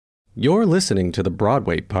You're listening to the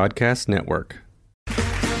Broadway Podcast Network.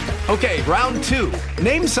 Okay, round two.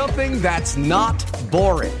 Name something that's not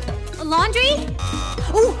boring. A laundry?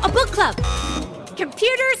 Ooh, a book club.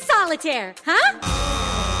 Computer solitaire, huh?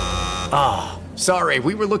 Ah, sorry,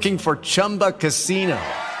 we were looking for Chumba Casino.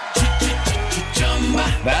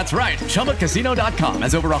 That's right, ChumbaCasino.com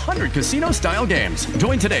has over 100 casino-style games.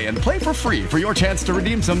 Join today and play for free for your chance to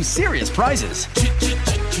redeem some serious prizes.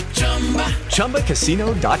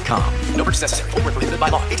 ChumbaCasino.com. No purchase necessary. Void where prohibited by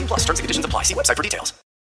law. 18+ terms and conditions apply. See website for details.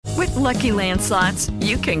 With Lucky Land Slots,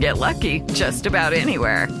 you can get lucky just about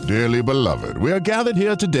anywhere. Dearly beloved, we are gathered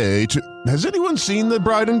here today to... Has anyone seen the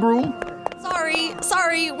bride and groom?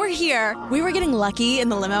 Sorry, we're here. We were getting lucky in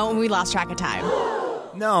the limo and we lost track of time.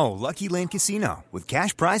 No, Lucky Land Casino, with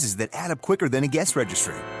cash prizes that add up quicker than a guest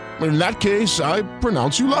registry. In that case, I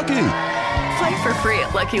pronounce you lucky. Play for free at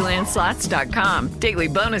LuckyLandSlots.com. Daily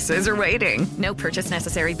bonuses are waiting. No purchase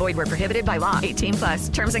necessary. Void where prohibited by law.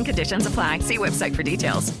 18+. Terms and conditions apply. See website for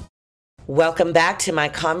details. Welcome back to my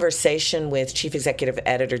conversation with Chief Executive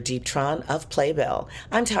Editor Deep Tron of Playbill.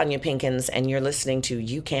 I'm Tanya Pinkins, and you're listening to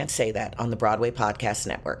You Can't Say That on the Broadway Podcast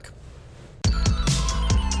Network.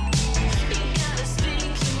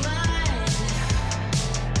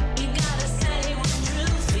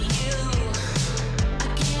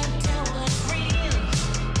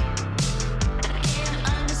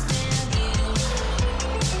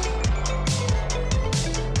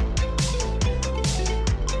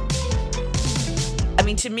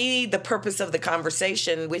 To me, the purpose of the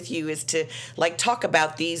conversation with you is to talk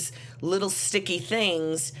about these little sticky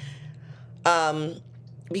things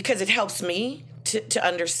because it helps me to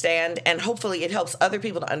understand, and hopefully it helps other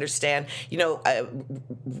people to understand.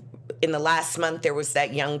 In the last month, there was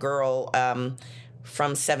that young girl from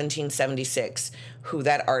 1776 who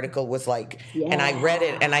that article was like, and I read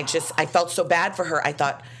it and I felt so bad for her. I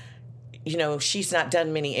thought, she's not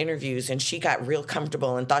done many interviews, and she got real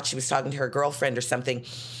comfortable and thought she was talking to her girlfriend or something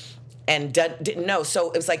and didn't know.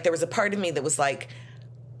 So it was like there was a part of me that was like,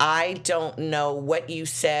 I don't know what you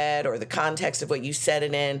said or the context of what you said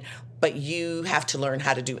it in, but you have to learn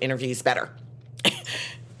how to do interviews better.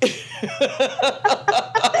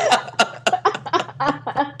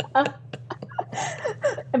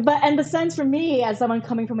 And the sense for me, as someone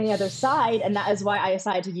coming from the other side, and that is why I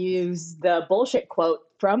decided to use the bullshit quote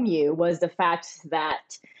from you, was the fact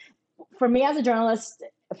that for me as a journalist,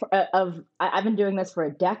 I've been doing this for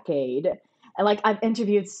a decade, and I've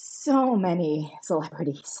interviewed so many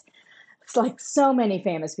celebrities, so many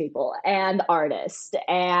famous people and artists,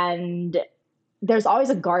 and there's always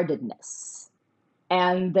a guardedness,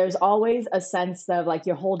 and there's always a sense of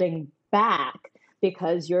you're holding back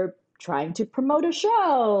because you're trying to promote a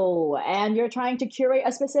show and you're trying to curate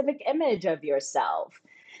a specific image of yourself.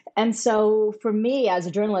 And so for me as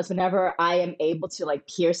a journalist, whenever I am able to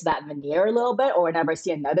pierce that veneer a little bit, or whenever I see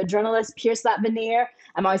another journalist pierce that veneer,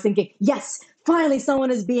 I'm always thinking, yes, finally someone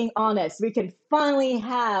is being honest. We can finally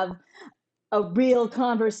have a real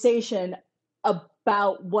conversation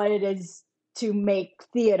about what it is to make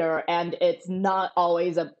theater. And it's not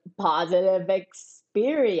always a positive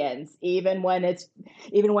experience, even when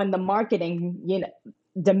the marketing,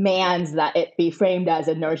 demands that it be framed as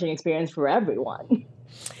a nourishing experience for everyone.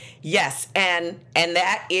 Yes, and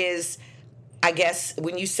that is, I guess,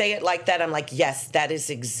 when you say it like that, I'm like, yes, that is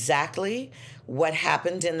exactly what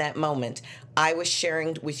happened in that moment. I was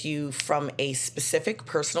sharing with you from a specific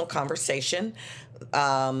personal conversation,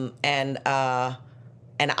 and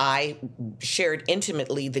I shared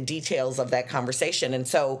intimately the details of that conversation. And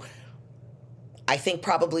so I think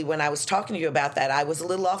probably when I was talking to you about that, I was a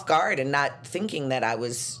little off guard and not thinking that I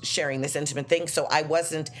was sharing this intimate thing. So I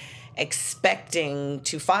wasn't expecting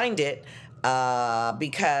to find it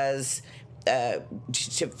because,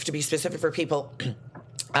 to be specific for people,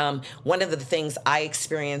 one of the things I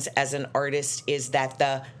experience as an artist is that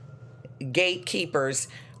the gatekeepers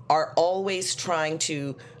are always trying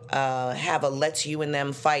to have a let's you and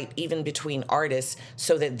them fight, even between artists,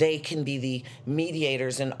 so that they can be the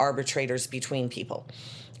mediators and arbitrators between people.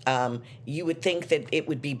 You would think that it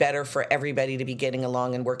would be better for everybody to be getting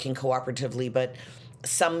along and working cooperatively, but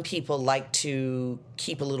some people like to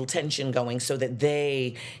keep a little tension going so that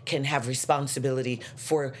they can have responsibility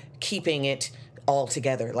for keeping it all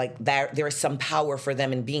together. There is some power for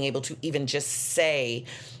them in being able to even just say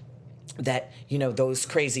that, those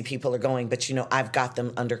crazy people are going, but, I've got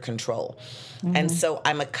them under control. Mm-hmm. And so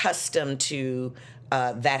I'm accustomed to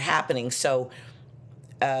that happening. So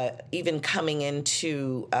even coming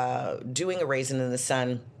into doing A Raisin in the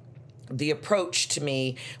Sun, the approach to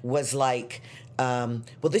me was well,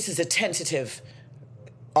 this is a tentative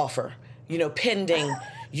offer, pending,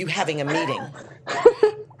 you having a meeting.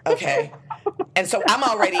 Okay. And so I'm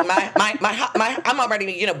already I'm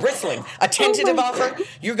already bristling. A tentative offer.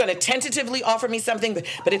 You're going to tentatively offer me something,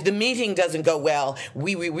 but if the meeting doesn't go well,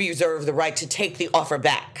 we reserve the right to take the offer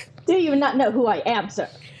back. Do you not know who I am, sir?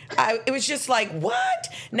 It was just like, what?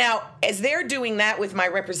 Now, as they're doing that with my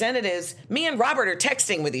representatives, me and Robert are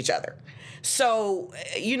texting with each other. So,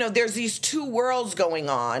 there's these two worlds going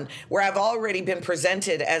on where I've already been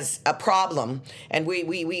presented as a problem, and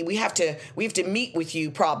we have to meet with you,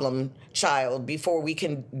 problem child, before we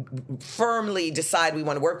can firmly decide we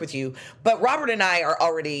want to work with you. But Robert and I are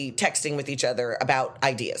already texting with each other about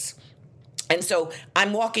ideas. And so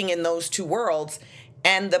I'm walking in those two worlds,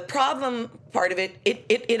 and the problem part of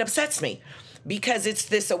it upsets me, because it's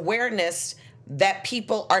this awareness that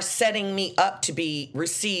people are setting me up to be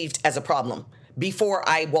received as a problem before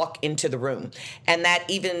I walk into the room. And that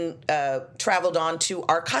even traveled on to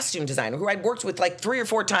our costume designer, who I'd worked with like 3 or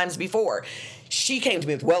 4 times before. She came to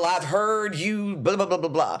me with, well, I've heard you, blah, blah, blah, blah,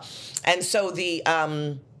 blah. And so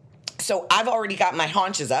so I've already got my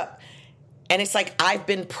haunches up, and it's like I've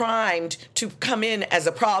been primed to come in as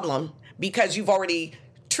a problem because you've already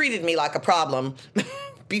treated me like a problem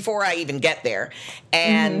before I even get there.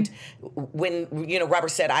 And when,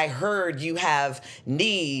 Robert said, I heard you have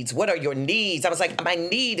needs. What are your needs? I was like, my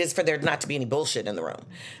need is for there not to be any bullshit in the room.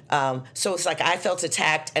 So it's like I felt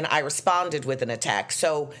attacked, and I responded with an attack.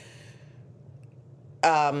 So,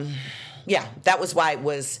 that was why it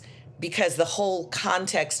was, because the whole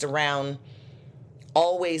context around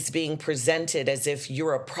always being presented as if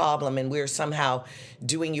you're a problem and we're somehow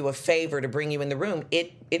doing you a favor to bring you in the room,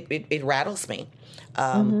 it rattles me.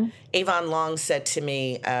 Avon Long said to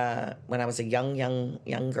me when I was a young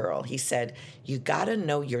girl, he said, you got to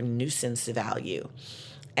know your nuisance value.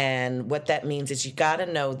 And what that means is you got to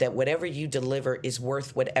know that whatever you deliver is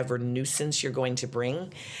worth whatever nuisance you're going to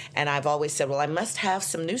bring. And I've always said, well, I must have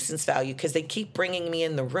some nuisance value because they keep bringing me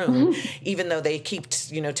in the room, even though they keep,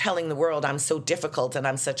 telling the world I'm so difficult and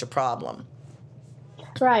I'm such a problem.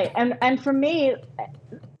 Right. And for me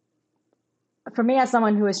as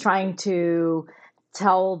someone who is trying to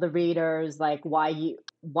tell the readers like why you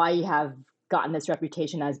have gotten this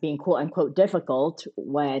reputation as being quote unquote difficult,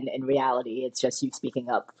 when in reality it's just you speaking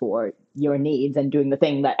up for your needs and doing the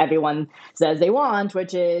thing that everyone says they want,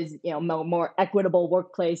 which is more equitable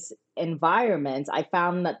workplace environments. I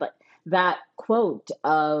found that quote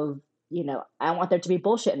of I want there to be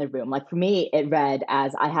bullshit in the room, like for me it read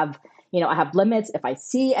as I have limits. If I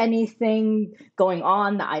see anything going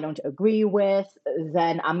on that I don't agree with,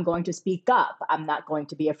 then I'm going to speak up. I'm not going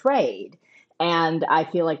to be afraid. And I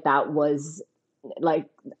feel like that was like,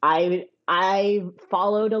 I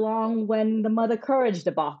followed along when the Mother Courage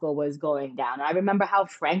debacle was going down. I remember how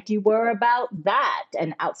frank you were about that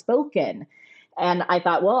and outspoken. And I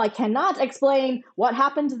thought, well, I cannot explain what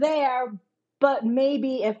happened there, but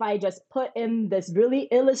maybe if I just put in this really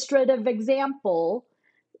illustrative example,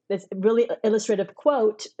 this really illustrative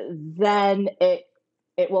quote, then it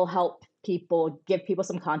will help people, give people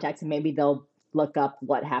some context, and maybe they'll look up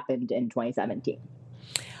what happened in 2017.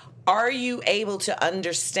 Are you able to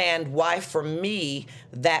understand why, for me,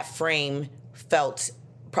 that frame felt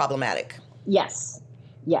problematic? Yes.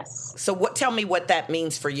 So tell me what that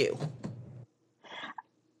means for you.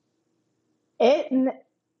 It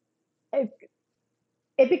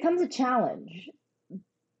becomes a challenge,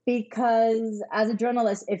 because as a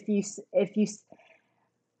journalist, if you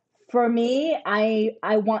for me, I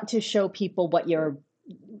want to show people what you're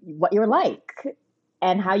like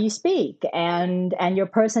and how you speak and your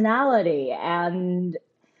personality. And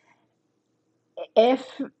if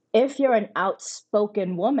you're an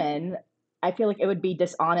outspoken woman, I feel like it would be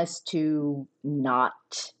dishonest to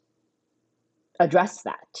not address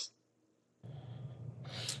that.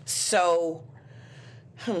 So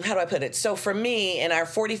how do I put it? So for me, in our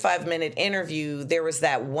 45-minute interview, there was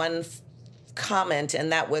that one comment,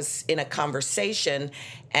 and that was in a conversation.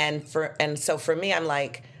 And so for me, I'm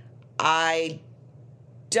like, I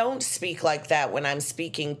don't speak like that when I'm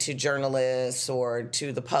speaking to journalists or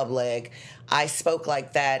to the public. I spoke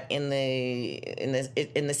like that in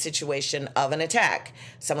the situation of an attack.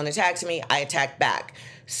 Someone attacked me, I attacked back.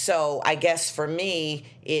 So I guess for me,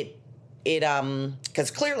 it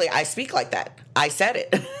because clearly I speak like that. I said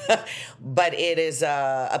it, but it is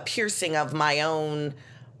a piercing of my own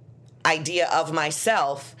idea of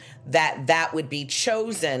myself that would be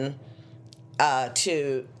chosen as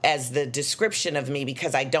the description of me,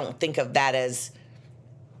 because I don't think of that as,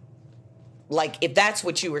 like, if that's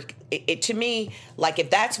what you were, to me, like,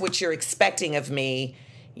 if that's what you're expecting of me,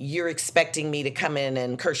 you're expecting me to come in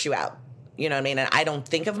and curse you out. You know what I mean? And I don't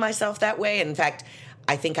think of myself that way. In fact,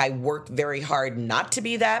 I think I work very hard not to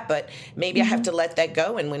be that, but maybe I have to let that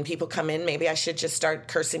go. And when people come in, maybe I should just start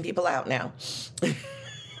cursing people out now.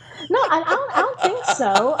 No, I don't think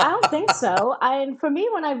so. I don't think so. For me,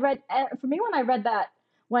 when I read that,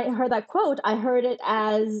 when I heard that quote, I heard it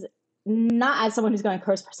as not as someone who's going to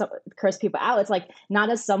curse people out. It's like not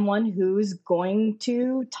as someone who's going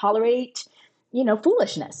to tolerate,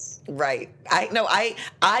 foolishness. Right.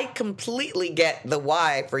 I completely get the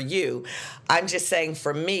why for you. I'm just saying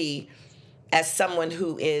for me, as someone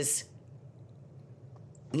who is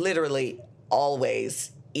literally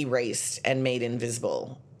always erased and made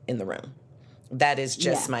invisible in the room. That is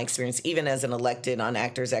just my experience. Even as an elected on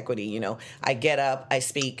Actors Equity, I get up, I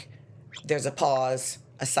speak, there's a pause,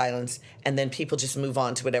 a silence, and then people just move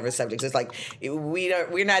on to whatever subjects. It's like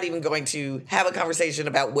we're not even going to have a conversation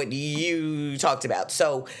about what you talked about.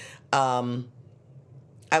 So I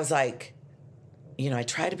was like, I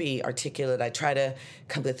try to be articulate. I try to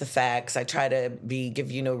come with the facts. I try to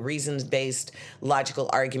give reasons-based, logical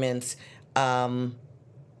arguments.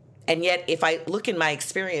 And yet, if I look in my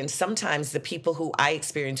experience, sometimes the people who I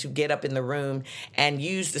experience who get up in the room and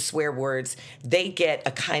use the swear words, they get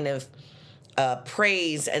a kind of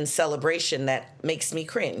praise and celebration that makes me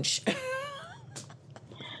cringe.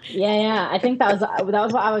 Yeah. I think that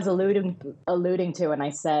was what I was alluding to when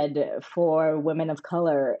I said for women of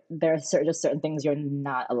color, there are just certain things you're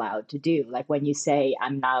not allowed to do. Like when you say,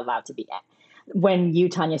 I'm not allowed to be. When you,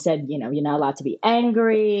 Tanya, said, you're not allowed to be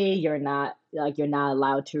angry, you're not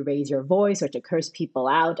allowed to raise your voice or to curse people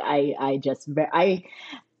out. I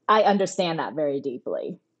understand that very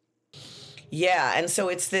deeply. Yeah, and so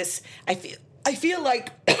it's this. I feel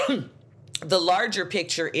like the larger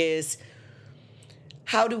picture is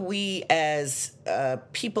how do we, as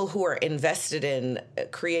people who are invested in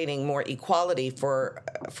creating more equality for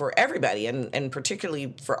everybody, and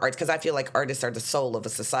particularly for arts, because I feel like artists are the soul of a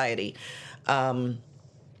society.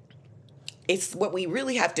 It's what we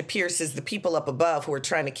really have to pierce is the people up above who are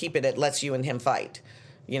trying to keep it at let's you and him fight.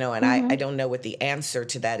 And I don't know what the answer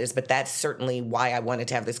to that is, but that's certainly why I wanted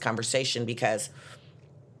to have this conversation, because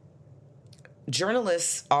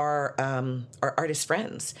journalists are artist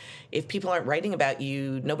friends. If people aren't writing about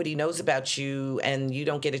you, nobody knows about you, and you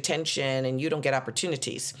don't get attention and you don't get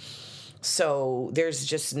opportunities. So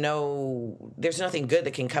there's nothing good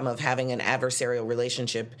that can come of having an adversarial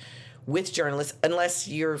relationship with journalists, unless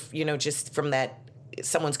you're, just from that,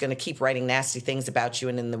 someone's going to keep writing nasty things about you.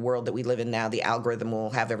 And in the world that we live in now, the algorithm will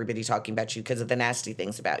have everybody talking about you because of the nasty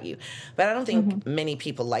things about you. But I don't think many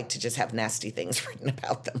people like to just have nasty things written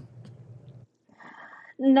about them.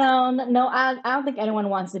 No, I don't think anyone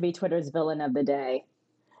wants to be Twitter's villain of the day.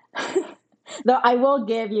 Though I will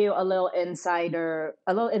give you a little insider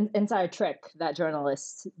trick that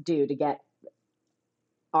journalists do to get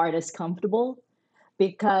artists comfortable.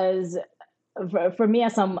 Because for me,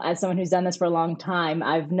 as someone who's done this for a long time,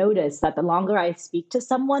 I've noticed that the longer I speak to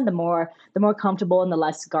someone, the more comfortable and the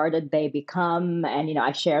less guarded they become. And,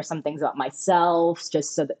 I share some things about myself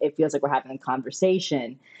just so that it feels like we're having a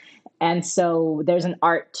conversation. And so there's an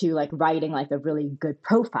art to writing a really good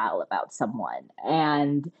profile about someone.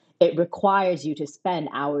 And it requires you to spend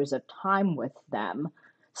hours of time with them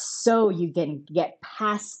so you can get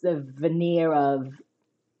past the veneer of,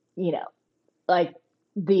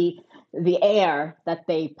 the air that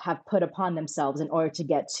they have put upon themselves in order to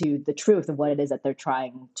get to the truth of what it is that they're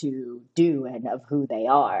trying to do and of who they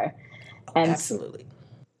are. And absolutely.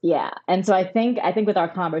 Yeah. And so I think with our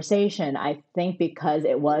conversation, because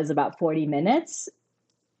it was about 40 minutes,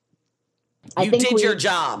 you did your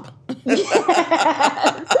job.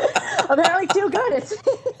 Apparently too good.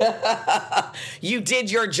 You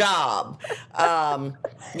did your job.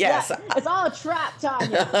 Yes. Yeah, it's all a trap,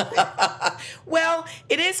 Tanya. Well,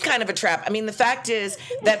 it is kind of a trap. I mean, the fact is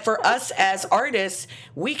that for us as artists,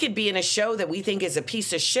 we could be in a show that we think is a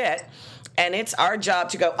piece of shit, and it's our job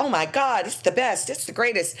to go, oh my God, it's the best, it's the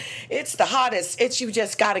greatest, it's the hottest, you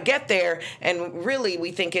just got to get there. And really,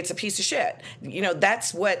 we think it's a piece of shit.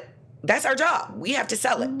 That's our job. We have to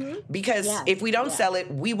sell it, because if we don't sell it,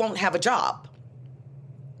 we won't have a job.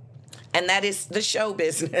 And that is the show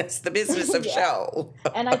business, the business of show.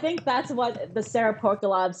 And I think that's what the Sarah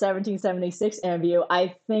Portolov 1776 interview,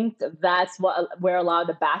 I think that's where a lot of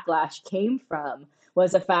the backlash came from,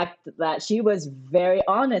 was the fact that she was very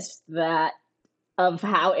honest of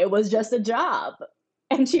how it was just a job.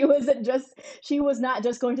 And she was not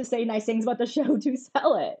just going to say nice things about the show to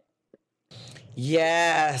sell it.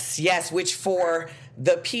 Yes, which for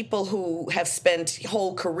the people who have spent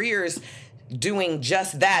whole careers doing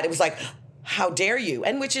just that, it was like, how dare you?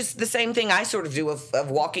 And which is the same thing I sort of do of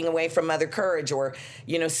walking away from Mother Courage or,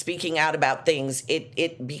 speaking out about things.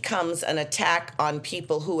 It becomes an attack on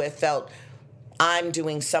people who have felt I'm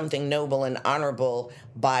doing something noble and honorable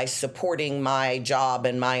by supporting my job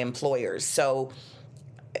and my employers. So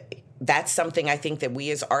that's something I think that we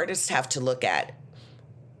as artists have to look at,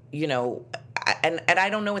 and I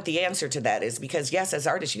don't know what the answer to that is, because yes, as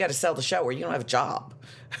artists, you got to sell the show or you don't have a job.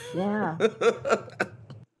 Yeah.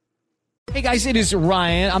 Hey guys, it is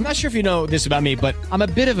Ryan. I'm not sure if you know this about me, but I'm a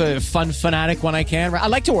bit of a fun fanatic when I can. I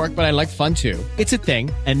like to work, but I like fun too. It's a thing.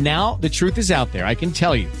 And now the truth is out there. I can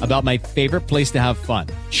tell you about my favorite place to have fun.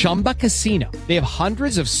 Chumba Casino. They have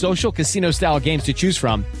hundreds of social casino style games to choose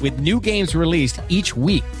from with new games released each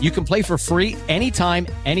week. You can play for free anytime,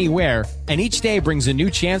 anywhere. And each day brings a new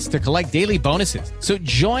chance to collect daily bonuses. So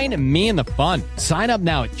join me in the fun. Sign up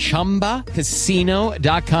now at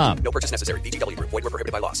ChumbaCasino.com. No purchase necessary. VGW Group. Void where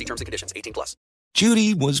prohibited by law. See terms and conditions. 18+.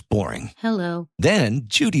 Judy was boring. Hello. Then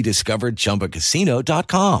Judy discovered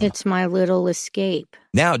ChumbaCasino.com. It's my little escape.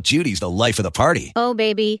 Now Judy's the life of the party. Oh,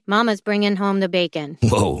 baby, mama's bringing home the bacon.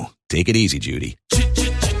 Whoa, take it easy, Judy.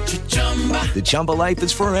 The Chumba life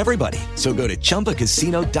is for everybody. So go to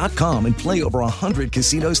ChumbaCasino.com and play over 100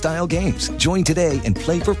 casino-style games. Join today and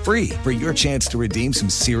play for free for your chance to redeem some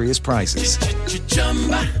serious prizes.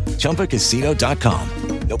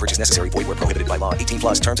 ChumbaCasino.com. No purchase necessary. Void where prohibited by law.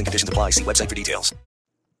 18+. Terms and conditions apply. See website for details.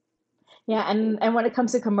 Yeah, and when it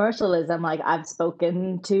comes to commercialism, like I've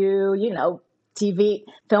spoken to,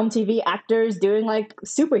 film TV actors doing like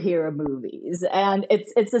superhero movies. And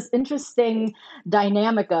it's this interesting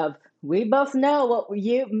dynamic of, we both know what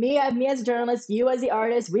me as a journalist, you as the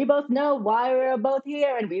artist, we both know why we're both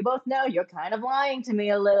here. And we both know you're kind of lying to me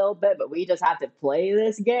a little bit, but we just have to play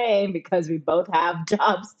this game because we both have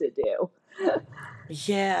jobs to do.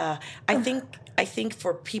 Yeah, I think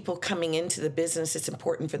for people coming into the business, it's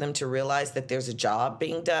important for them to realize that there's a job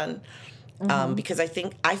being done. Because I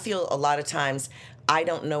feel a lot of times, I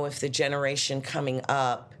don't know if the generation coming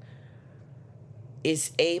up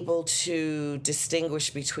is able to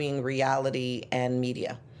distinguish between reality and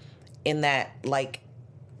media. In that, like,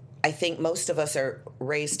 I think most of us are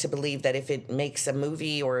raised to believe that if it makes a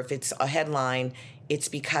movie or if it's a headline, it's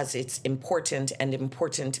because it's important, and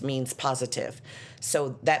important means positive.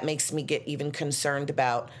 So that makes me get even concerned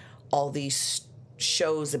about all these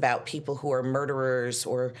shows about people who are murderers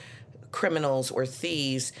or criminals or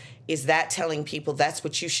thieves. Is that telling people that's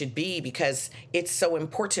what you should be because it's so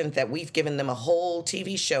important that we've given them a whole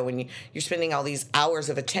TV show and you're spending all these hours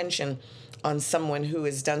of attention on someone who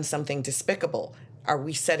has done something despicable? Are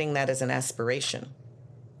we setting that as an aspiration?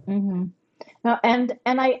 Mm-hmm. No, and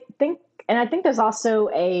I think there's also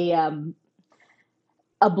a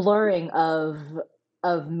blurring of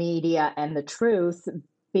media and the truth,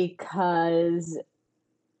 because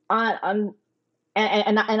I'm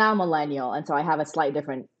a millennial, and so I have a slight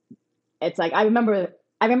different. It's like I remember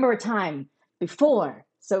a time before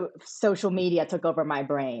social media took over my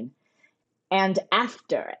brain, and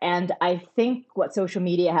after. And I think what social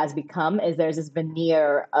media has become is there's this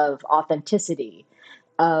veneer of authenticity,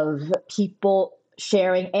 of people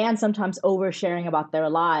sharing and sometimes oversharing about their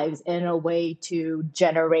lives in a way to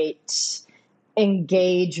generate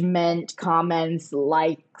engagement, comments,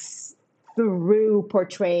 likes, through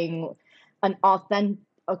portraying a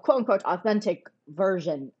quote unquote authentic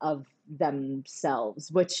version of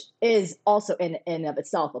themselves, which is also in of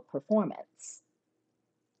itself a performance.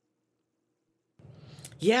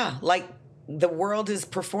 Yeah, like the world is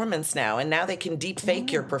performance now, and now they can deep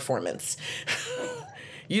fake your performance.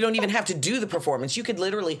 You don't even have to do the performance. You could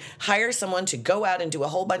literally hire someone to go out and do a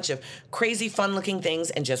whole bunch of crazy fun-looking things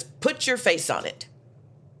and just put your face on it.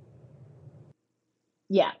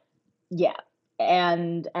 Yeah.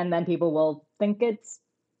 And then people will think it's,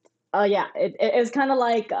 it's kind of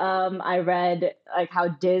like I read like how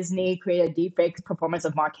Disney created a deepfake performance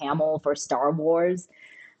of Mark Hamill for Star Wars,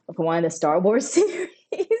 for one of the Star Wars series.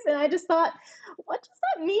 And I just thought, what does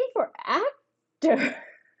that mean for actors?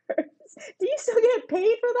 Do you still get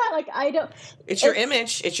paid for that? Like, I don't. It's your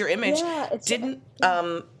image. It's your image. Yeah, Didn't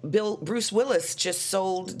Bruce Willis just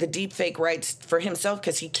sold the deepfake rights for himself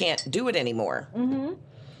because he can't do it anymore? Mm-hmm.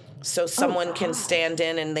 So someone can stand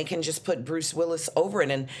in and they can just put Bruce Willis over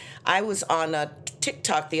it. And I was on a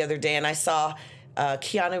TikTok the other day and I saw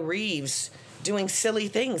Keanu Reeves doing silly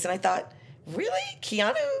things. And I thought, really?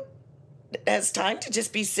 Keanu has time to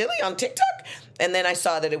just be silly on TikTok? And then I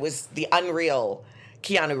saw that it was the unreal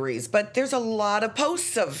Keanu Reeves. But there's a lot of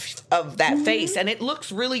posts of that face and it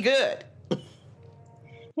looks really good.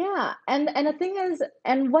 Yeah, and the thing is,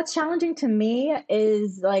 and what's challenging to me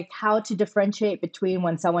is like how to differentiate between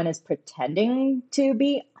when someone is pretending to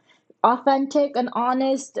be authentic and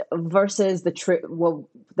honest versus the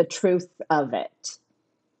truth of it.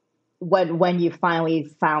 When you finally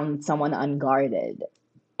found someone unguarded,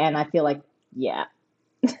 and I feel like, yeah,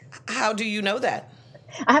 How do you know that?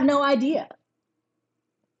 I have no idea.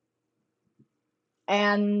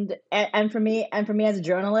 And for me as a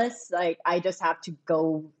journalist, like I just have to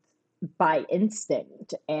go by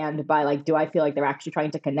instinct and by like, do I feel like they're actually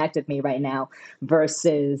trying to connect with me right now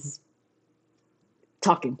versus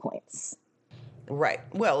talking points. Right.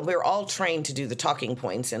 Well, we're all trained to do the talking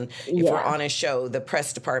points. And if we're on a show, the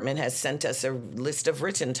press department has sent us a list of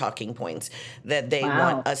written talking points that they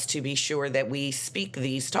want us to be sure that we speak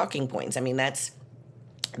these talking points. I mean, that's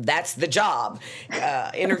the job.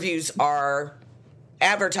 Interviews are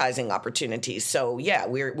advertising opportunities. So yeah,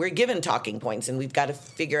 we're given talking points, and we've got to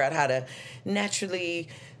figure out how to naturally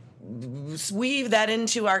weave that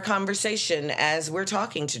into our conversation as we're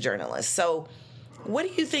talking to journalists. So what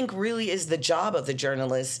do you think really is the job of the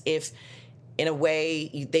journalist if, in a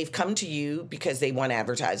way, they've come to you because they want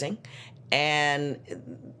advertising, and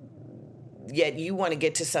yet you want to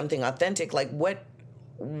get to something authentic? Like, what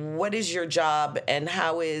is your job, and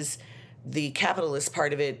how is the capitalist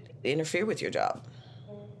part of it interfere with your job?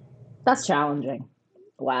 That's challenging.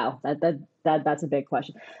 Wow, that's a big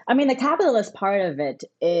question. I mean, the capitalist part of it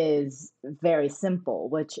is very simple,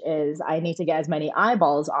 which is I need to get as many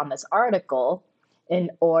eyeballs on this article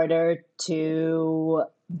in order to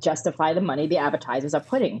justify the money the advertisers are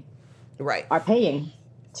paying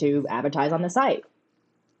to advertise on the site,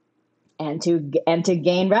 and to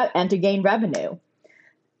gain revenue.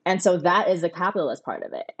 And so that is the capitalist part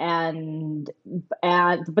of it.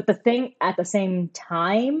 But the thing at the same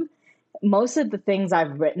time, most of the things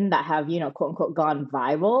I've written that have, quote unquote, gone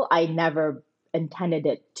viral, I never intended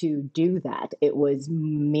it to do that. It was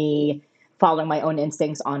me following my own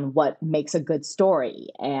instincts on what makes a good story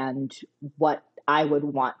and what I would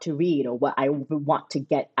want to read or what I would want to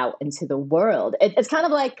get out into the world. It's kind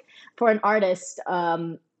of like for an artist,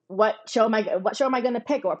 what show am I going to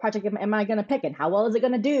pick, or what project am I going to pick, and how well is it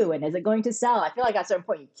going to do, and is it going to sell? I feel like at a certain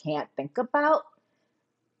point you can't think about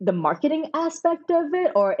the marketing aspect of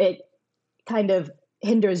it, or it kind of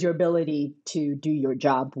hinders your ability to do your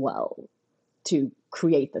job well, to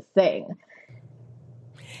create the thing.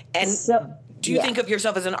 And so, do you think of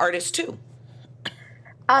yourself as an artist too?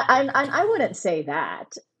 I wouldn't say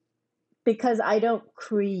that, because I don't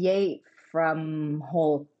create from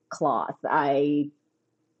whole cloth. I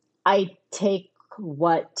take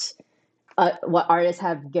what artists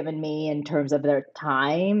have given me in terms of their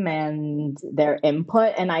time and their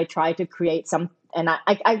input, and I try to create some. And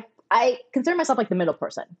I consider myself like the middle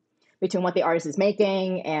person between what the artist is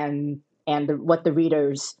making and what the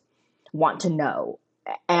readers want to know,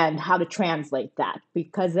 and how to translate that,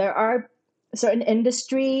 because there are certain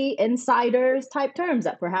industry insiders type terms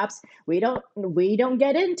that perhaps we don't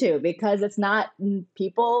get into, because it's not,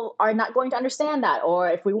 people are not going to understand that, or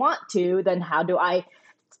if we want to, then how do I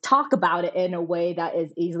talk about it in a way that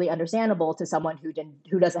is easily understandable to someone who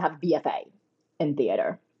doesn't have a BFA in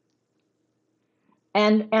theater.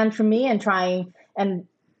 And for me, and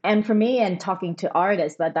talking to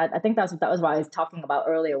artists, that I think that was what I was talking about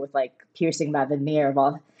earlier with like piercing that veneer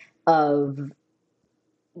of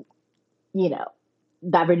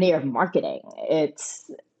that veneer of marketing. It's,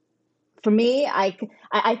 for me,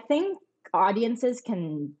 I think audiences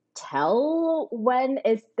can tell when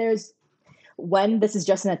this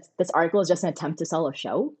article is just an attempt to sell a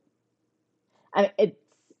show.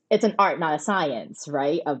 It's an art, not a science,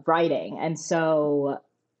 right, of writing. And so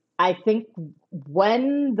I think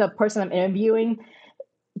when the person I'm interviewing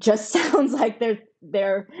just sounds like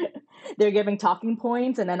they're giving talking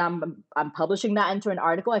points, and then I'm publishing that into an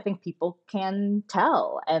article, I think people can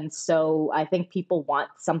tell. And so I think people want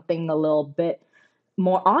something a little bit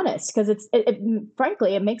more honest, because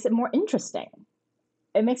frankly, it makes it more interesting.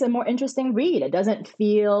 It makes it a more interesting read. It doesn't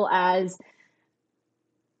feel as,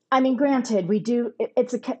 I mean, granted,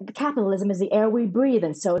 capitalism is the air we breathe,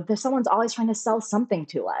 and so someone's always trying to sell something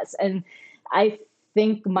to us. And I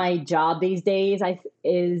think my job these days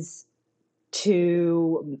is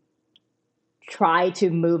to try to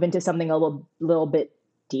move into something a little bit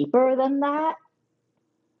deeper than that.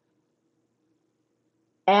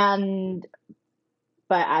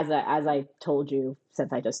 But as I told you,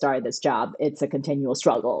 since I just started this job, it's a continual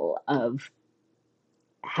struggle of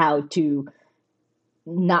how to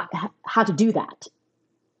do that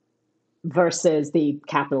versus the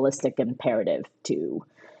capitalistic imperative to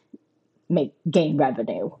gain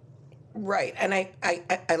revenue. Right. And I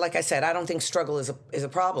like I said, I don't think struggle is a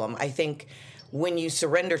problem. I think when you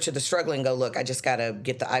surrender to the struggle and go, look, I just got to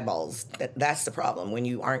get the eyeballs, that's the problem. When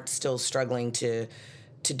you aren't still struggling to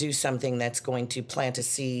do something that's going to plant a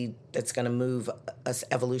seed that's going to move us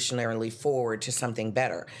evolutionarily forward to something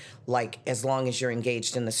better. Like, as long as you're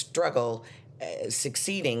engaged in the struggle,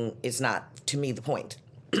 succeeding is not, to me, the point.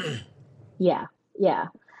 Yeah.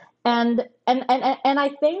 And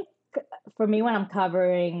I think for me, when I'm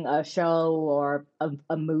covering a show or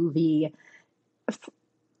a movie,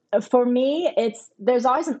 for me, there's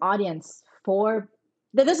always an audience for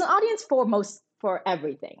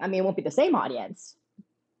everything. I mean, it won't be the same audience,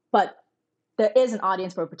 but there is an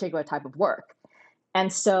audience for a particular type of work.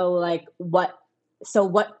 And so, like, what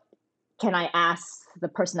can I ask the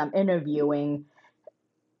person I'm interviewing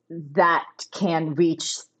that can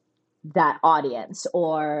reach that audience?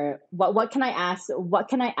 Or what can I ask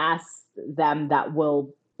them that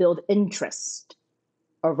will build interest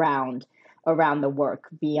around the work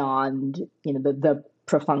beyond, the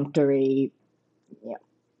perfunctory,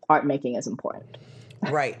 art making is important.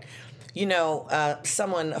 Right. A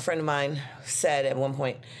friend of mine said at one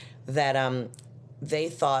point that they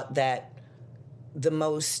thought that the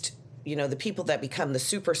most, the people that become the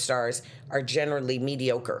superstars are generally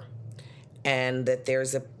mediocre, and that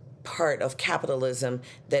there's a part of capitalism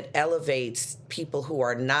that elevates people who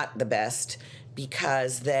are not the best,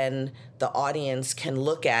 because then the audience can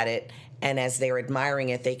look at it, and as they're admiring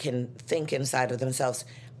it, they can think inside of themselves,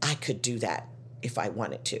 I could do that if I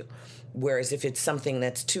wanted to. Whereas if it's something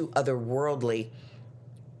that's too otherworldly,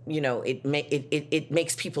 it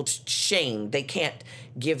makes people shame. They can't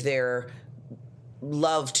give their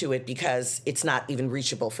love to it because it's not even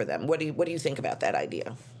reachable for them. What do you think about that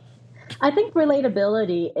idea? I think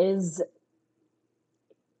relatability is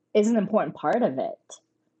an important part of it,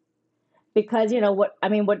 because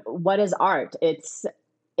what is art? It's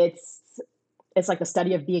like the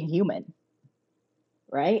study of being human,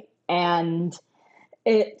 right? And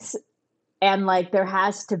like there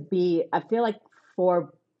has to be, I feel like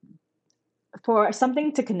for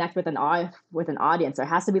something to connect with an audience, there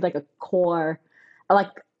has to be like a core,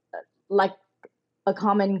 like a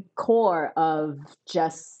common core of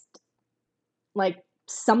just like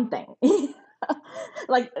something.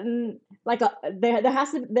 there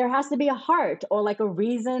has to be a heart, or like a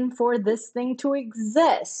reason for this thing to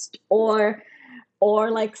exist, or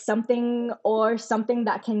like something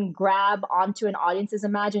that can grab onto an audience's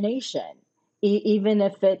imagination, even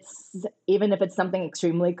if it's something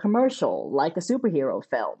extremely commercial, like a superhero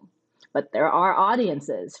film. But there are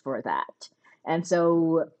audiences for that. And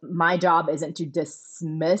so my job isn't to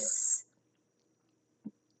dismiss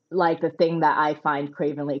like the thing that I find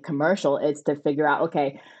cravenly commercial. It's to figure out,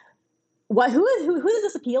 okay, who does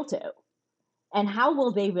this appeal to, and how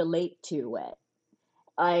will they relate to it?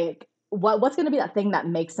 Like, what's going to be that thing that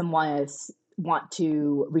makes someone want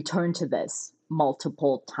to return to this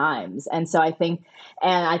multiple times? And so I think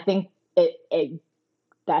it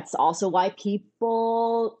that's also why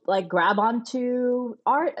people like grab onto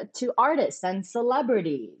artists and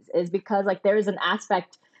celebrities, is because like there is an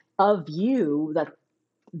aspect of you that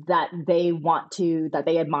they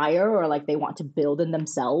admire, or like they want to build in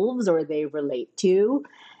themselves, or they relate to.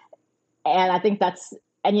 And I think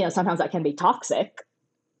sometimes that can be toxic,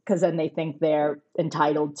 because then they think they're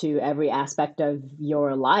entitled to every aspect of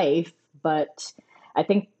your life. But I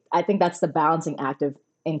think that's the balancing act of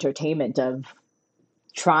entertainment, of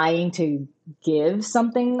trying to give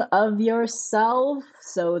something of yourself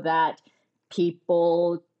so that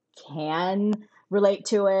people can relate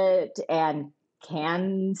to it and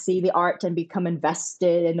can see the art and become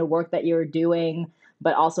invested in the work that you're doing,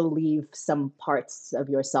 but also leave some parts of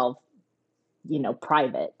yourself,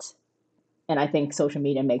 private. And I think social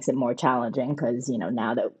media makes it more challenging, because,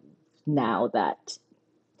 now that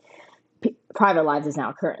private lives is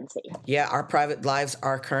now currency. Yeah, our private lives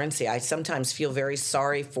are currency. I sometimes feel very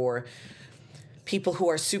sorry for people who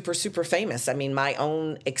are super, super famous. I mean, my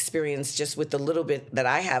own experience just with the little bit that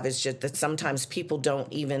I have is just that sometimes people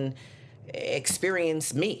don't even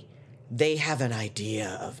experience me. They have an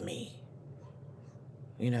idea of me.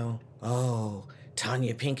 Oh,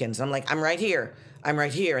 Tonya Pinkins. I'm like, I'm right here.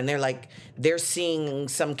 And they're seeing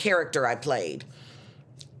some character I played.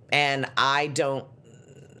 And I don't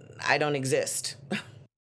exist.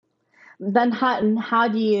 Then how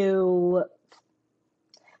do you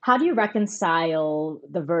reconcile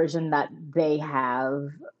the version that they have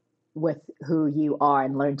with who you are,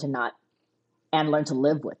 and learn to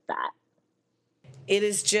live with that? It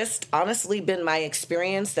has just honestly been my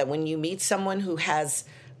experience that when you meet someone who has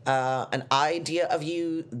an idea of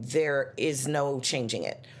you, there is no changing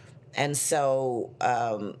it. And so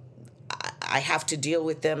I have to deal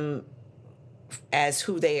with them as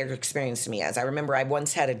who they are experiencing me as. I remember I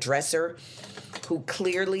once had a dresser who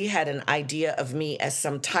clearly had an idea of me as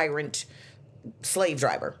some tyrant slave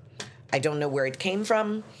driver. I don't know where it came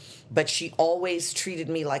from, but she always treated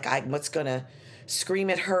me like I was going to scream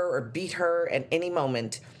at her or beat her at any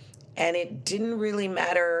moment. And it didn't really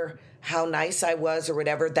matter how nice I was or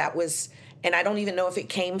whatever. That was, and I don't even know if it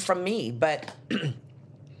came from me, but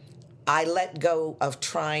I let go of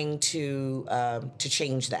trying to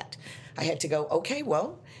change that. I had to go, okay,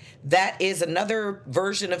 well, that is another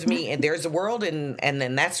version of me, and there's a world, and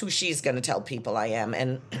then that's who she's going to tell people I am.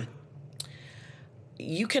 And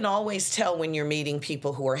you can always tell when you're meeting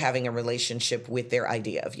people who are having a relationship with their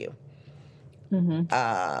idea of you.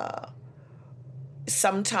 Mm-hmm.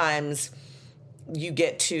 Sometimes you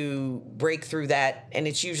get to break through that, and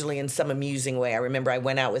it's usually in some amusing way. I remember I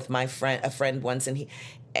went out with a friend once, and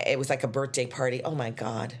it was like a birthday party. Oh my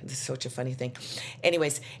God, this is such a funny thing.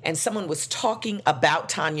 Anyways, and someone was talking about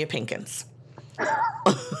Tonya Pinkins.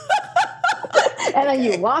 And then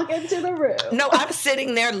you walk into the room. No, I'm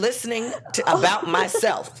sitting there listening about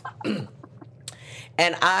myself.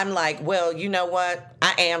 And I'm like, well, you know what?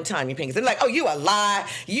 I am Tonya Pinkins. They're like, oh, you a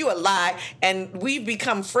lie. And we've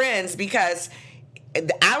become friends because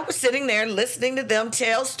I was sitting there listening to them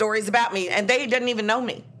tell stories about me, and they didn't even know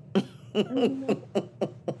me.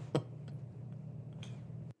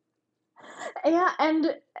 Yeah,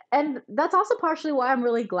 and that's also partially why I'm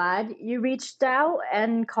really glad you reached out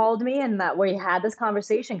and called me and that we had this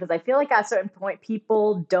conversation, because I feel like at a certain point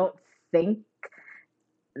people don't think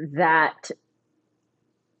that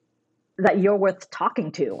you're worth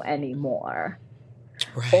talking to anymore.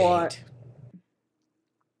 Right.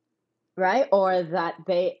 Or that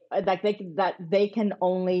they can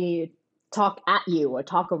only talk at you or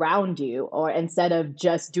talk around you, or instead of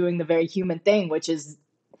just doing the very human thing, which is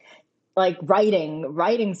like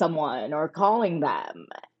writing someone or calling them.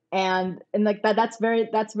 And like that's very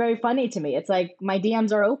funny to me. It's like, my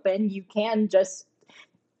DMs are open. You can just,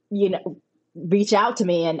 reach out to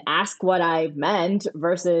me and ask what I meant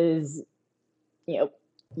versus,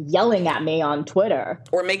 yelling at me on Twitter.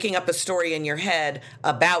 Or making up a story in your head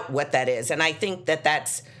about what that is. And I think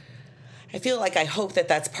I hope that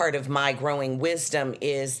that's part of my growing wisdom,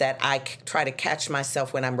 is that I try to catch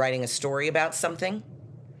myself when I'm writing a story about something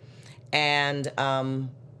and,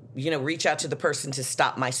 reach out to the person to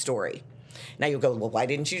stop my story. Now you'll go, well, why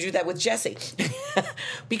didn't you do that with Jesse?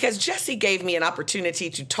 Because Jesse gave me an opportunity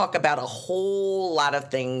to talk about a whole lot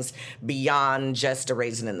of things beyond just A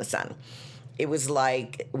Raisin in the Sun. It was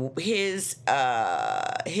like his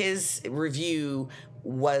review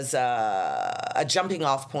was a jumping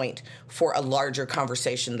off point for a larger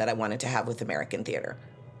conversation that I wanted to have with American theater.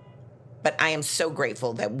 But I am so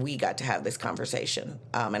grateful that we got to have this conversation.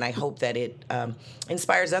 And I hope that it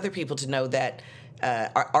inspires other people to know that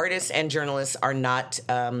artists and journalists are not,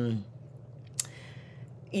 are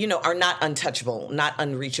not untouchable, not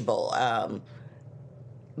unreachable.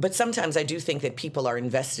 But sometimes I do think that people are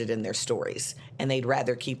invested in their stories, and they'd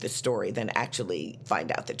rather keep the story than actually find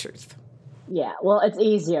out the truth. Yeah, well, it's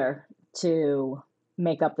easier to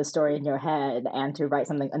make up the story in your head and to write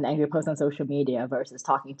an angry post on social media versus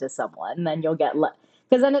talking to someone. And then you'll get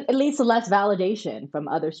because then it leads to less validation from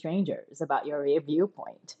other strangers about your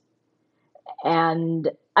viewpoint. And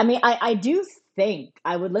I mean, I do think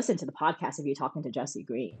I would listen to the podcast of you talking to Jesse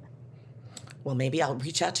Green. Well, maybe I'll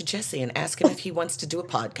reach out to Jesse and ask him if he wants to do a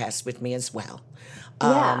podcast with me as well.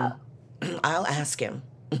 Yeah. I'll ask him.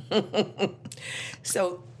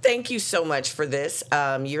 So thank you so much for this.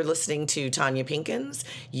 You're listening to Tonya Pinkins.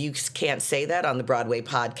 You Can't Say That on the Broadway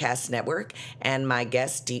Podcast Network. And my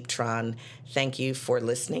guest, Deep Tron. Thank you for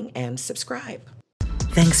listening, and subscribe.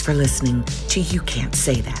 Thanks for listening to You Can't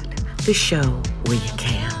Say That, the show where you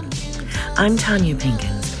can. I'm Tonya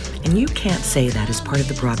Pinkins, and You Can't Say That is part of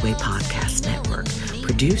the Broadway Podcast Network,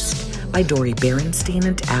 produced by Dori Berenstein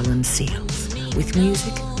and Alan Seals, with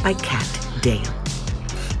music by Kat Dale.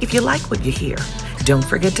 If you like what you hear, don't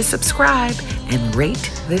forget to subscribe and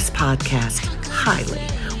rate this podcast highly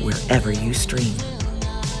wherever you stream.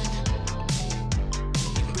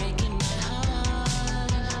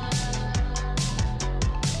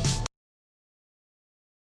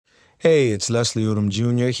 Hey, it's Leslie Odom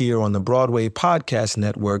Jr. here on the Broadway Podcast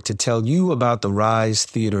Network to tell you about the Rise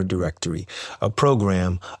Theater Directory, a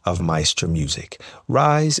program of Maestro Music.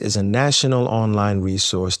 Rise is a national online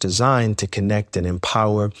resource designed to connect and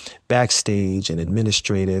empower backstage and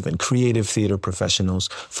administrative and creative theater professionals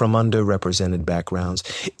from underrepresented backgrounds.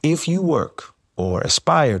 If you work or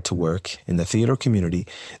aspire to work in the theater community,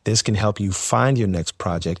 this can help you find your next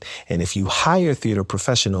project. And if you hire theater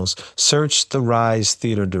professionals, search the Rise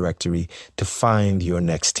Theater Directory to find your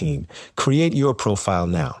next team. Create your profile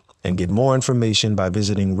now and get more information by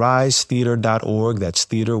visiting risetheater.org. That's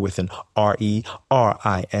theater with an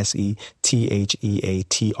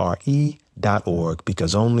RERISETHEATRE.org,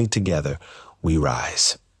 because only together we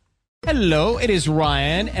rise. Hello, it is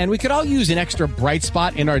Ryan, and we could all use an extra bright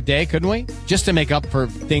spot in our day, couldn't we? Just to make up for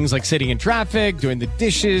things like sitting in traffic, doing the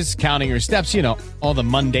dishes, counting your steps, you know, all the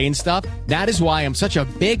mundane stuff. That is why I'm such a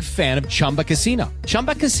big fan of Chumba Casino.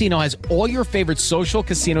 Chumba Casino has all your favorite social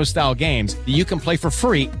casino-style games that you can play for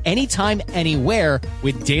free anytime, anywhere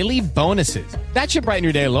with daily bonuses. That should brighten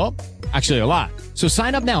your day a little. Actually, a lot. So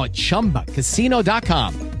sign up now at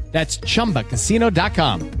ChumbaCasino.com. That's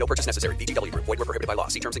ChumbaCasino.com. No purchase necessary. VGW Group. Void where prohibited by law.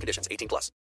 See terms and conditions. 18+.